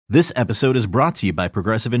This episode is brought to you by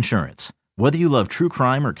Progressive Insurance. Whether you love true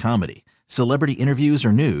crime or comedy, celebrity interviews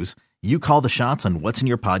or news, you call the shots on what's in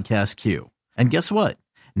your podcast queue. And guess what?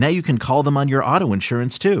 Now you can call them on your auto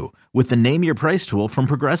insurance too with the Name Your Price tool from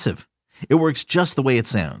Progressive. It works just the way it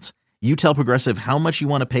sounds. You tell Progressive how much you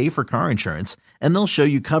want to pay for car insurance, and they'll show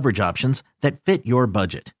you coverage options that fit your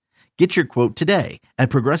budget. Get your quote today at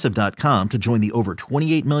Progressive.com to join the over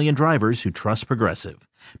 28 million drivers who trust Progressive.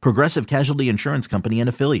 Progressive Casualty Insurance Company and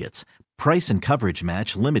Affiliates. Price and coverage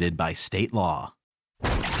match limited by state law.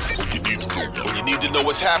 When you need to know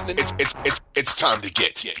what's happening, it's time to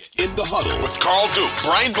get in the huddle with Carl Dukes,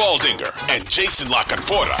 Brian Baldinger, and Jason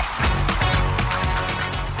LaConforta.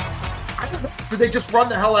 Did they just run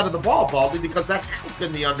the hell out of the ball, Baldy? Because that has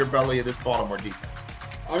been the underbelly of this Baltimore defense.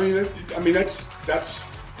 I mean that's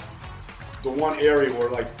the one area where,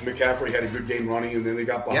 like, McCaffrey had a good game running, and then they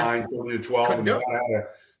got behind 30-12, and they had to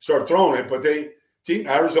start throwing it. But Team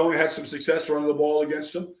Arizona had some success running the ball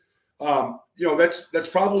against them. That's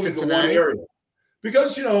probably Cincinnati. The one area.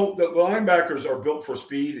 Because, the linebackers are built for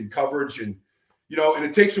speed and coverage, and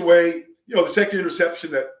it takes away, the second interception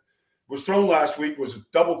that was thrown last week was a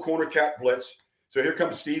double corner cat blitz. So here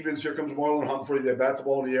comes Stevens, here comes Marlon Humphrey. They bat the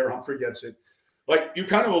ball in the air. Humphrey gets it. Like, you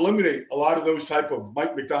kind of eliminate a lot of those type of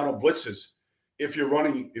Mike McDonald blitzes if you're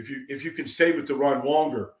running, if you can stay with the run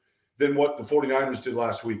longer than what the 49ers did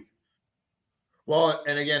last week. Well,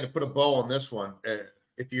 and again, to put a bow on this one,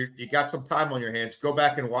 if you got some time on your hands, go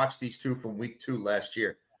back and watch these two from week 2 last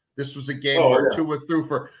year. This was a game where Tua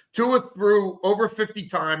threw over 50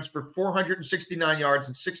 times for 469 yards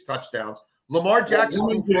and 6 touchdowns. Lamar Jackson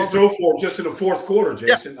just in the fourth quarter,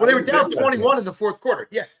 Jason. Yeah, well, they were down 21 in the fourth quarter.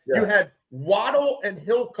 Yeah. You had Waddle and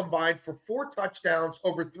Hill combined for 4 touchdowns,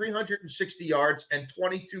 over 360 yards, and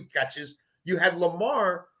 22 catches. You had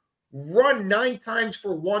Lamar run 9 times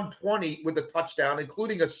for 120 with a touchdown,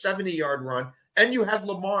 including a 70-yard run. And you had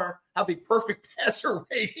Lamar have a perfect passer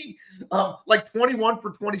rating, like 21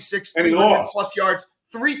 for 26, 300-plus yards,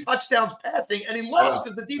 3 touchdowns passing, and he lost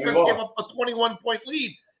because the defense gave up a 21-point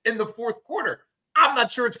lead in the fourth quarter. I'm not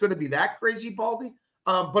sure it's going to be that crazy, Baldy.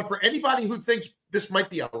 But for anybody who thinks this might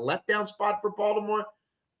be a letdown spot for Baltimore,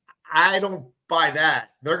 I don't buy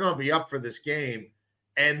that. They're going to be up for this game,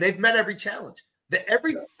 and they've met every challenge.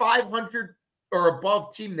 Every 500 or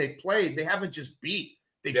above team they've played, they haven't just beat.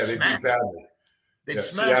 They've smashed. They beat badly. They've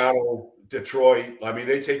smashed. Seattle, Detroit. I mean,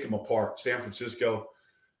 they take them apart. San Francisco.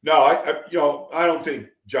 No, I don't think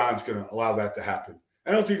John's going to allow that to happen.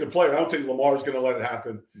 I don't think Lamar's going to let it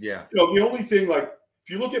happen. Yeah. The only thing, like, if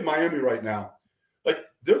you look at Miami right now, like,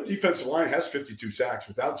 their defensive line has 52 sacks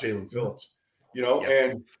without Jalen Phillips,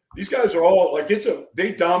 and these guys are all like,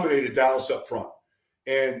 they dominated Dallas up front.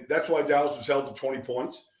 And that's why Dallas was held to 20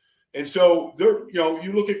 points. And so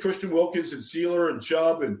you look at Christian Wilkins and Sealer and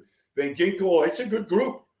Chubb and Van Ginkel, it's a good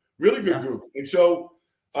group, really good group. And so,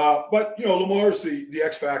 but Lamar's the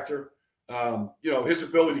X factor. His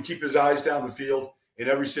ability to keep his eyes down the field in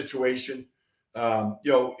every situation,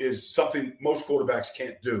 is something most quarterbacks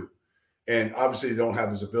can't do. And obviously they don't have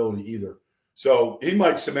his ability either. So he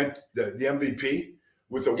might cement the MVP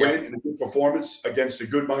with a win and a good performance against a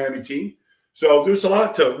good Miami team. So there's a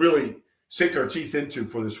lot to really sink our teeth into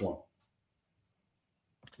for this one.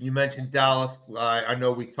 You mentioned Dallas. I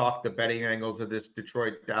know we talked the betting angles of this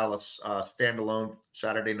Detroit-Dallas standalone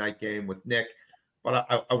Saturday night game with Nick, but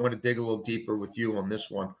I want to dig a little deeper with you on this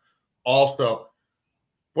one. Also,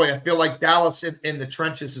 boy, I feel like Dallas in the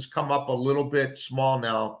trenches has come up a little bit small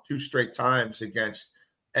now, 2 straight times against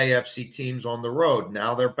AFC teams on the road.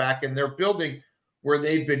 Now they're back in their building where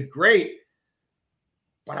they've been great.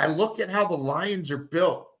 But I look at how the Lions are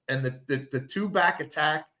built and the 2-back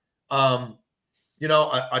attack, a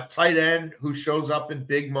tight end who shows up in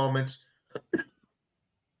big moments.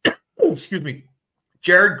 Excuse me.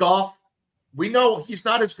 Jared Goff, we know he's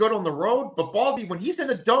not as good on the road, but Baldy, when he's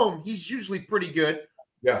in a dome, he's usually pretty good.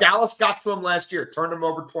 Yeah. Dallas got to him last year, turned him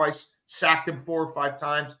over twice, sacked him 4 or 5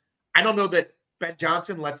 times. I don't know that Ben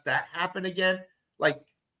Johnson lets that happen again. Like,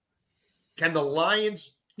 can the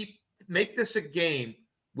Lions make this a game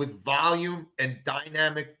with volume and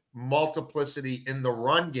dynamic multiplicity in the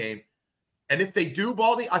run game? And if they do,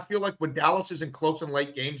 Baldy, I feel like when Dallas is in close and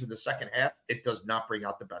late games in the second half, it does not bring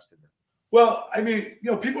out the best in them. Well, I mean,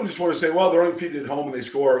 people just want to say, well, they're undefeated at home and they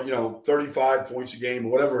score, 35 points a game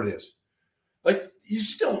or whatever it is. Like, you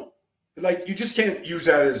just can't use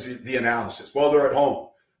that as the analysis. Well, they're at home.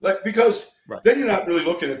 Like, because then you're not really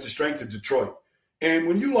looking at the strength of Detroit. And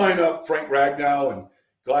when you line up Frank Ragnow and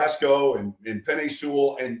Glasgow and Penei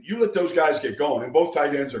Sewell, and you let those guys get going, and both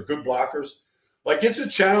tight ends are good blockers, like, it's a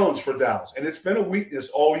challenge for Dallas. And it's been a weakness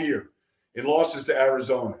all year in losses to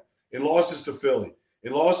Arizona, in losses to Philly,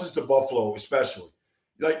 in losses to Buffalo, especially.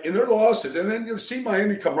 Like in their losses, and then you see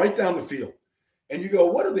Miami come right down the field. And you go,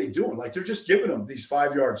 what are they doing? Like they're just giving them these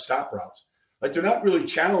 5-yard stop routes. Like they're not really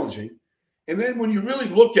challenging. And then when you really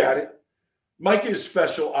look at it, Micah is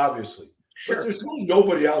special, obviously. Sure. But there's really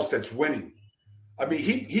nobody else that's winning. I mean,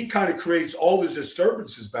 he kind of creates all these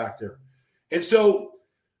disturbances back there. And so,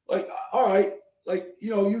 like, all right, like,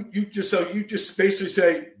 you just basically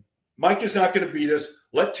say, Mike is not going to beat us.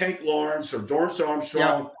 Let Tank Lawrence or Dorrance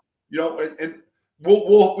Armstrong, and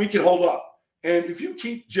we can hold up. And if you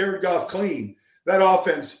keep Jared Goff clean, that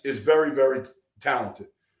offense is very, very talented.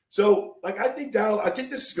 So, like, I think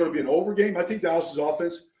this is going to be an over game. I think Dallas's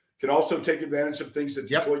offense can also take advantage of things that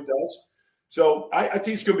Detroit does. So I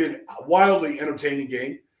think it's going to be a wildly entertaining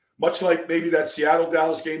game, much like maybe that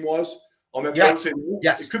Seattle-Dallas game was on that Thursday night.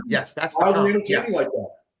 Yes, it could be that's wildly entertaining like that.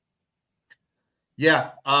 Yeah.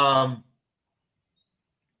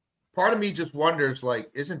 Part of me just wonders,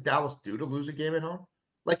 like, isn't Dallas due to lose a game at home?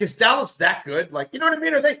 Like, is Dallas that good? Like, you know what I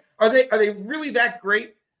mean? Are they really that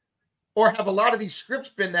great? Or have a lot of these scripts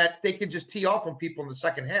been that they can just tee off on people in the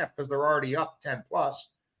second half because they're already up 10 plus,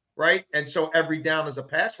 right? And so every down is a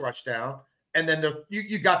pass rush down. And then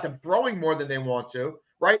you got them throwing more than they want to,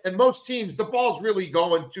 right? And most teams, the ball's really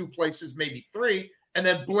going 2 places, maybe 3, and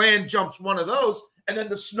then Bland jumps one of those, and then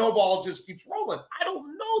the snowball just keeps rolling. I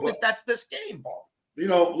don't know that's this game, Paul.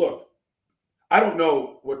 Look, I don't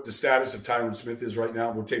know what the status of Tyron Smith is right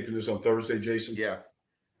now. We're taping this on Thursday, Jason. Yeah.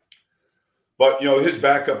 But, his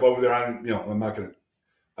backup over there, I'm not going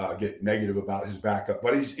to get negative about his backup,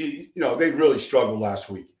 but they really struggled last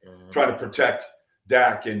week trying to protect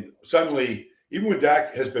Dak. And suddenly, even when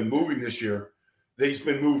Dak has been moving this year, he's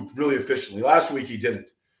been moved really efficiently. Last week, he didn't.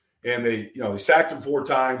 And they sacked him 4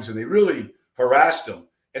 times, and they really harassed him,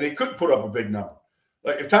 and they couldn't put up a big number.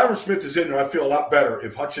 Like, if Tyron Smith is in there, I feel a lot better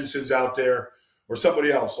if Hutchinson's out there or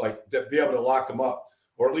somebody else, like, to be able to lock him up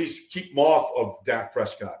or at least keep him off of Dak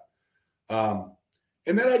Prescott. And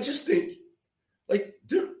then I just think, like,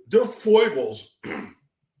 their foibles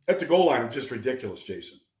at the goal line are just ridiculous,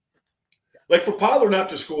 Jason. Like, for Pollard not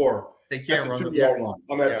to score they can't at the 2-yard line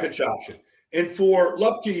on that pitch option, and for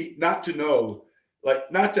Lupke not to know,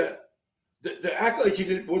 like, not to act like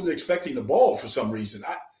he wasn't expecting the ball for some reason.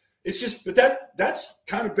 But that's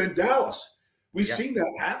kind of been Dallas. We've seen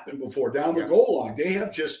that happen before down the goal line. They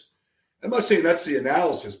have just, I'm not saying that's the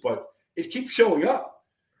analysis, but it keeps showing up,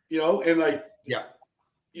 and like,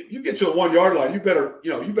 you get to the 1-yard line, you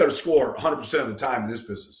better score 100% of the time in this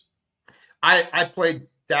business. I played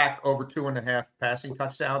Dak over 2.5 passing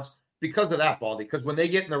touchdowns because of that, Baldy, because when they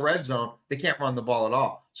get in the red zone, they can't run the ball at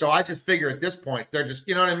all. So I just figure at this point, they're just,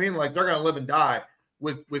 you know what I mean? Like, they're going to live and die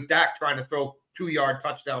with Dak trying to throw 2-yard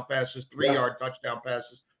touchdown passes, 3-yard touchdown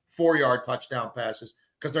passes, 4-yard touchdown passes,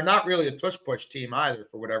 because they're not really a tush-push team either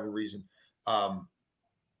for whatever reason.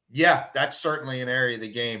 That's certainly an area of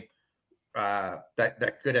the game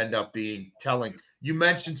that could end up being telling. You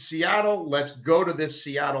mentioned Seattle. Let's go to this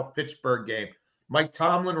Seattle-Pittsburgh game. Mike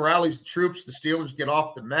Tomlin rallies the troops. The Steelers get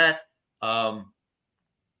off the mat. One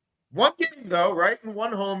game, though, right? And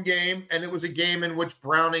one home game. And it was a game in which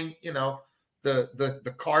Browning,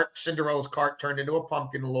 the cart, Cinderella's cart, turned into a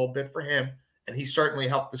pumpkin a little bit for him. And he certainly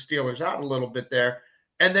helped the Steelers out a little bit there.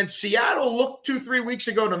 And then Seattle looked 2-3 weeks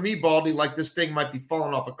ago to me, Baldy, like this thing might be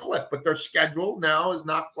falling off a cliff. But their schedule now is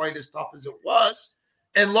not quite as tough as it was.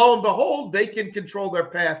 And lo and behold, they can control their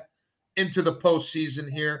path into the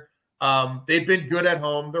postseason here. They've been good at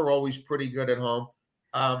home. They're always pretty good at home.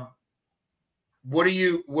 What do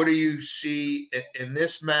you see in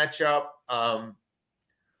this matchup?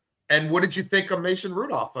 And what did you think of Mason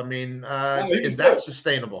Rudolph? I mean, is that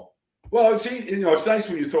sustainable? Well, it's nice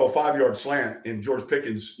when you throw a 5-yard slant and George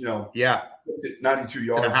Pickens, 92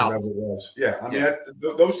 yards, whatever it was. Yeah, I mean,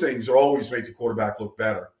 those things always make the quarterback look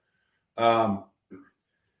better. I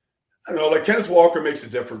don't know, like Kenneth Walker makes a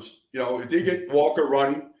difference. If you get Walker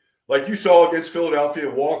running, like you saw against Philadelphia,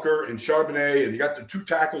 Walker and Charbonnet, and you got the 2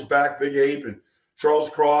 tackles back, Big Abe and Charles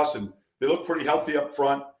Cross, and they look pretty healthy up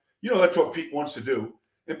front. That's what Pete wants to do.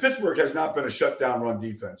 And Pittsburgh has not been a shutdown run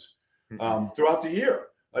defense throughout the year.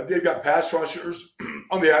 They've got pass rushers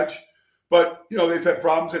on the edge, but, they've had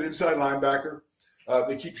problems at inside linebacker.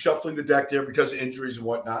 They keep shuffling the deck there because of injuries and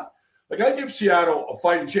whatnot. Like, I give Seattle a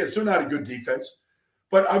fighting chance. They're not a good defense,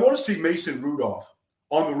 but I want to see Mason Rudolph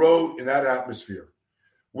on the road in that atmosphere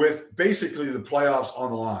with basically the playoffs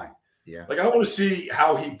on the line. Yeah. Like, I want to see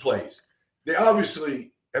how he plays. They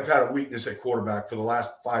obviously have had a weakness at quarterback for the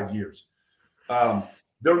last 5 years.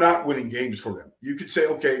 They're not winning games for them. You could say,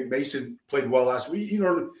 okay, Mason played well last week. He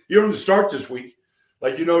earned the start this week,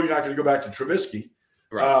 Like, you're not going to go back to Trubisky.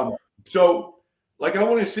 Right. So, like, I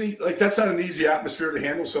want to see, like, that's not an easy atmosphere to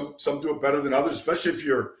handle. Some do it better than others, especially if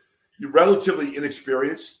you're relatively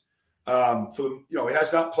inexperienced. He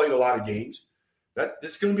has not played a lot of games.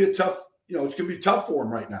 This is going to be a tough, it's going to be tough for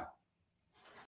him right now.